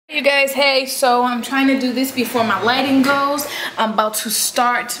You guys, hey, so I'm trying to do this before my lighting goes. I'm about to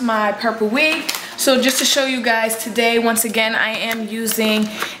start my purple wig. So just to show you guys today, once again, I am using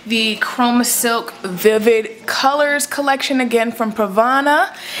the Chroma Silk Vivid Colors collection again from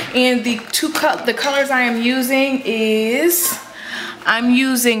Pravana. And the colors I am using is, I'm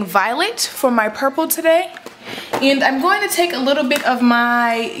using violet for my purple today. And I'm going to take a little bit of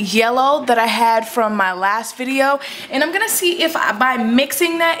my yellow that I had from my last video, and I'm going to see if by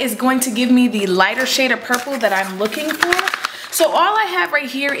mixing that is going to give me the lighter shade of purple that I'm looking for. So all I have right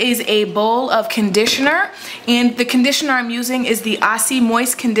here is a bowl of conditioner, and the conditioner I'm using is the Aussie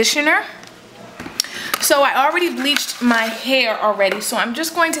Moist Conditioner. So I already bleached my hair already, so I'm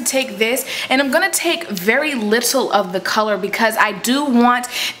just going to take this, and I'm going to take very little of the color because I do want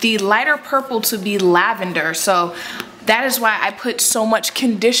the lighter purple to be lavender. So that is why I put so much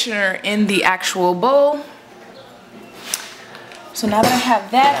conditioner in the actual bowl. So now that I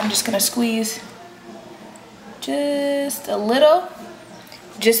have that, I'm just going to squeeze just a little,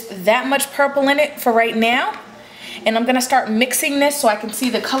 just that much purple in it for right now. And I'm going to start mixing this so I can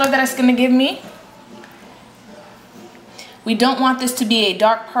see the color that it's going to give me. We don't want this to be a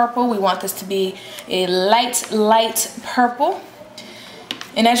dark purple. We want this to be a light purple.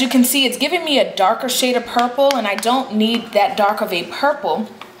 And as you can see, it's giving me a darker shade of purple, and I don't need that dark of a purple.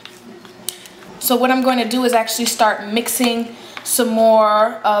 So what I'm going to do is actually start mixing some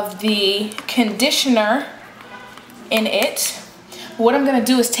more of the conditioner in it. What I'm going to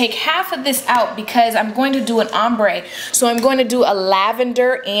do is take half of this out because I'm going to do an ombre. So I'm going to do a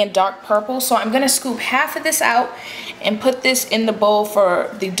lavender and dark purple. So I'm going to scoop half of this out and put this in the bowl for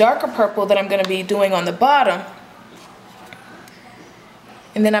the darker purple that I'm going to be doing on the bottom.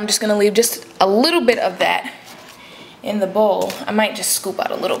 And then I'm just going to leave just a little bit of that in the bowl. I might just scoop out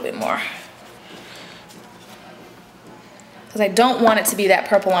a little bit more, because I don't want it to be that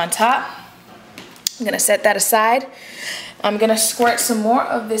purple on top. I'm going to set that aside. I'm going to squirt some more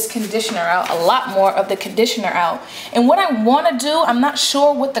of this conditioner out, a lot more of the conditioner out. And what I want to do, I'm not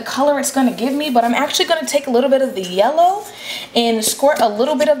sure what the color it's going to give me, but I'm actually going to take a little bit of the yellow and squirt a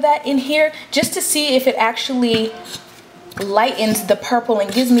little bit of that in here just to see if it actually lightens the purple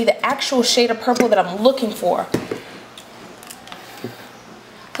and gives me the actual shade of purple that I'm looking for.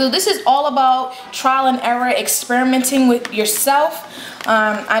 So this is all about trial and error, experimenting with yourself.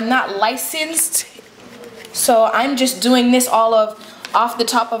 I'm not licensed, so I'm just doing this off the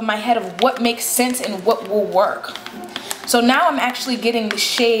top of my head of what makes sense and what will work. So now I'm actually getting the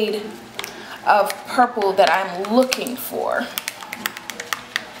shade of purple that I'm looking for.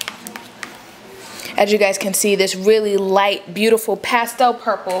 As you guys can see, this really light, beautiful pastel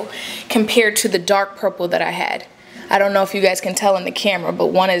purple compared to the dark purple that I had. I don't know if you guys can tell in the camera, but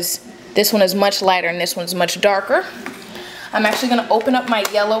this one is much lighter and this one's much darker. I'm actually going to open up my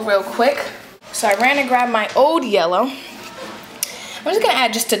yellow real quick. So I ran and grabbed my old yellow. I'm just going to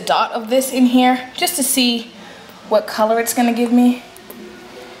add just a dot of this in here just to see what color it's going to give me.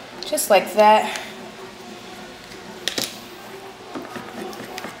 Just like that.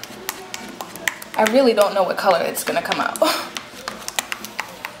 I really don't know what color it's going to come out.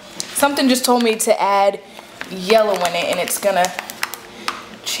 Something just told me to add yellow in it, and it's going to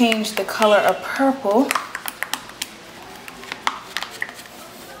change the color of purple.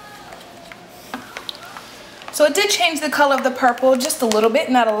 So it did change the color of the purple just a little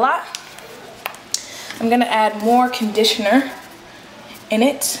bit, not a lot. I'm going to add more conditioner in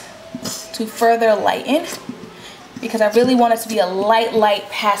it to further lighten, because I really want it to be a light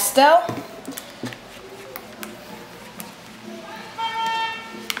pastel.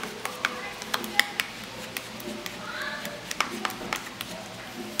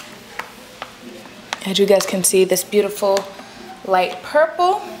 As you guys can see, this beautiful light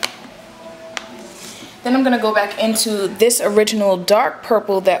purple. Then I'm going to go back into this original dark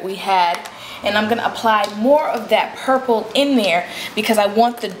purple that we had, and I'm going to apply more of that purple in there because I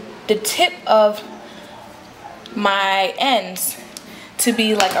want the tip of my ends to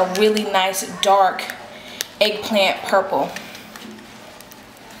be like a really nice dark eggplant purple.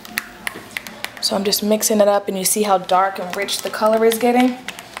 So I'm just mixing it up, and you see how dark and rich the color is getting.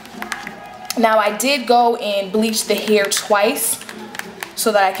 Now I did go and bleach the hair twice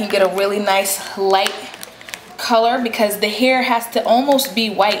so that I can get a really nice light color, because the hair has to almost be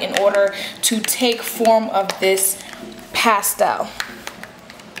white in order to take form of this pastel.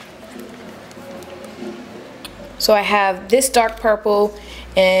 So I have this dark purple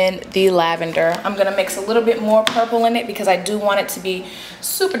and the lavender. I'm going to mix a little bit more purple in it because I do want it to be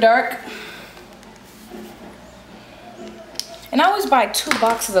super dark. And I always buy 2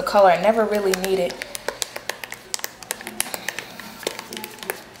 boxes of color. I never really need it.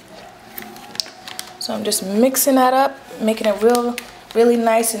 So I'm just mixing that up, making it really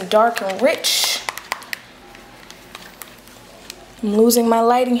nice and dark and rich. I'm losing my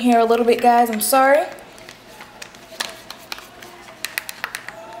lighting here a little bit, guys. I'm sorry.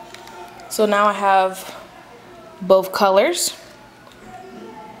 So now I have both colors.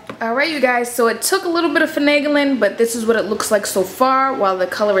 Alright, you guys, so it took a little bit of finagling, but this is what it looks like so far while the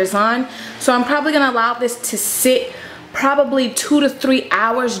color is on. So I'm probably going to allow this to sit probably 2 to 3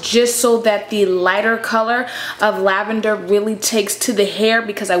 hours just so that the lighter color of lavender really takes to the hair,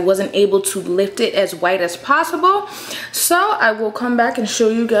 because I wasn't able to lift it as white as possible. So I will come back and show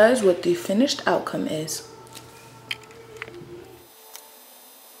you guys what the finished outcome is.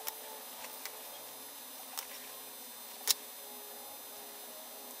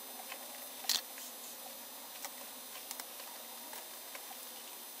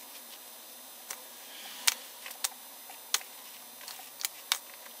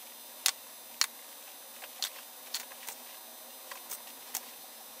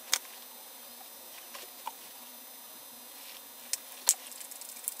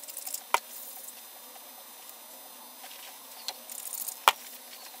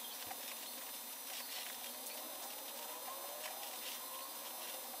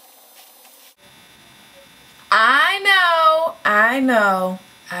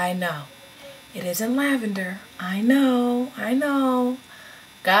 I know. It isn't lavender. I know.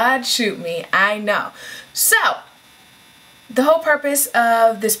 God shoot me. I know. So, the whole purpose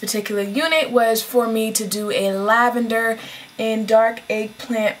of this particular unit was for me to do a lavender and dark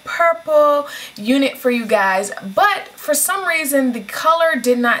eggplant purple unit for you guys, but for some reason the color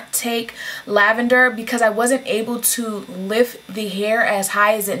did not take lavender because I wasn't able to lift the hair as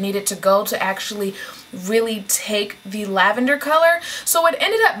high as it needed to go to actually really take the lavender color. So it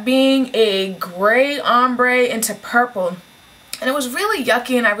ended up being a gray ombre into purple. And it was really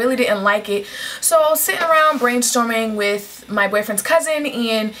yucky and I really didn't like it. So I was sitting around brainstorming with my boyfriend's cousin,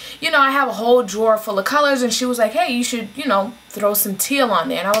 and you know, I have a whole drawer full of colors, and she was like, hey, you should, you know, throw some teal on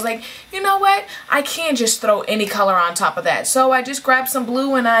there. And I was like, you know what? I can't just throw any color on top of that. So I just grabbed some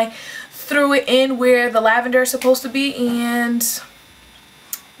blue and I threw it in where the lavender is supposed to be, and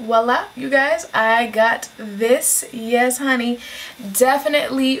voila, you guys, I got this. Yes, honey.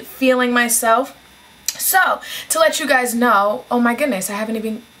 Definitely feeling myself. So, to let you guys know, oh my goodness, I haven't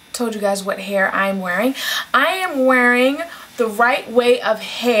even told you guys what hair I'm wearing. I am wearing the Right Way of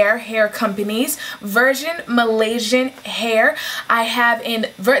Hair Company's Virgin Malaysian hair. I have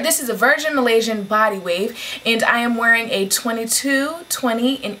this is a Virgin Malaysian body wave, and I am wearing a 22,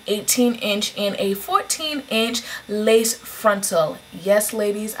 20, and 18 inch and a 14 inch lace frontal. Yes,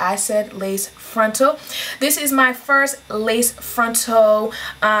 ladies, I said lace frontal. This is my first lace frontal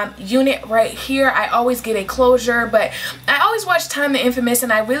unit right here. I always get a closure, but I always watch Time the Infamous,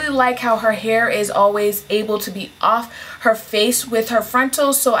 and I really like how her hair is always able to be off her face with her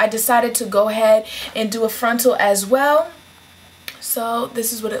frontal, so I decided to go ahead and do a frontal as well. So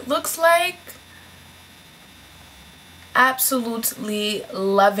this is what it looks like. Absolutely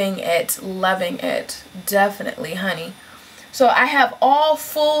loving it, definitely, honey. So I have all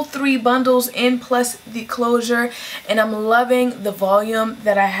full 3 bundles in plus the closure, and I'm loving the volume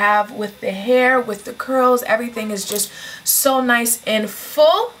that I have with the hair, with the curls. Everything is just so nice and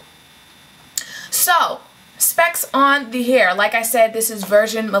full. So specs on the hair, like I said, this is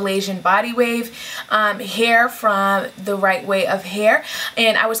Virgin Malaysian body wave hair from the Right Way of Hair,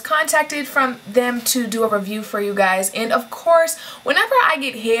 and I was contacted from them to do a review for you guys. And of course, whenever I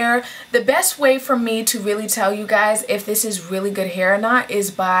get hair, the best way for me to really tell you guys if this is really good hair or not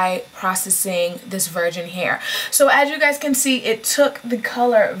is by processing this virgin hair. So as you guys can see, it took the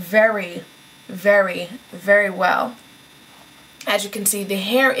color very well. As you can see, the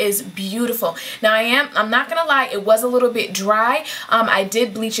hair is beautiful. Now I'm not gonna lie, it was a little bit dry. I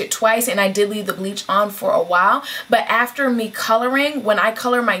did bleach it twice, and I did leave the bleach on for a while, but after me coloring, when I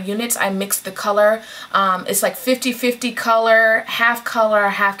color my units, I mix the color. It's like 50-50 color,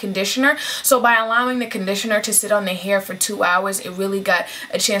 half conditioner. So by allowing the conditioner to sit on the hair for 2 hours, it really got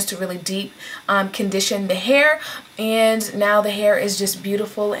a chance to really deep condition the hair. And now the hair is just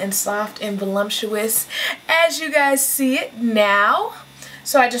beautiful and soft and voluptuous, as you guys see it now.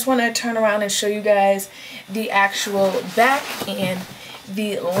 So I just want to turn around and show you guys the actual back and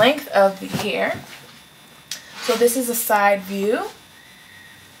the length of the hair. So this is a side view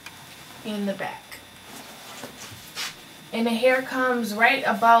in the back. And the hair comes right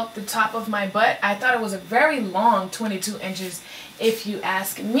about the top of my butt. I thought it was a very long 22 inches if you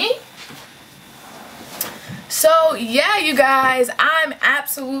ask me. So yeah, you guys, I'm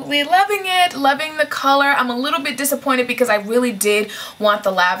absolutely loving it, loving the color. I'm a little bit disappointed because I really did want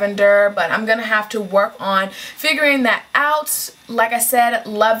the lavender, but I'm gonna have to work on figuring that out. Like I said,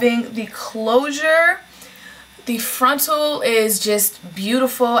 loving the closure. The frontal is just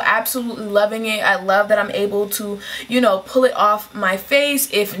beautiful, absolutely loving it. I love that I'm able to, you know, pull it off my face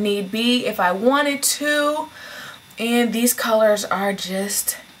if need be, if I wanted to. And these colors are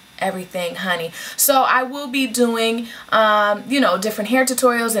just everything, honey. So I will be doing you know, different hair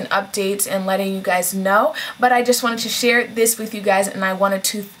tutorials and updates and letting you guys know, but I just wanted to share this with you guys, and I wanted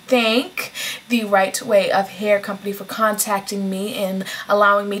to thank the Right Way of Hair company for contacting me and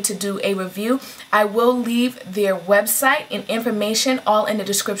allowing me to do a review. I will leave their website and information all in the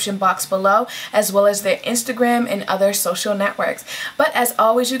description box below, as well as their Instagram and other social networks. But as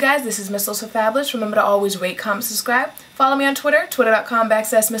always, you guys, this is Miss Fabulous. Remember to always rate, comment, subscribe. Follow me on Twitter,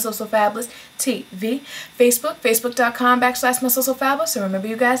 twitter.com/MissSoFabulousTV, Facebook, facebook.com/MissSoFabulous. And remember,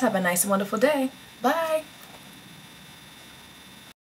 you guys, have a nice and wonderful day. Bye.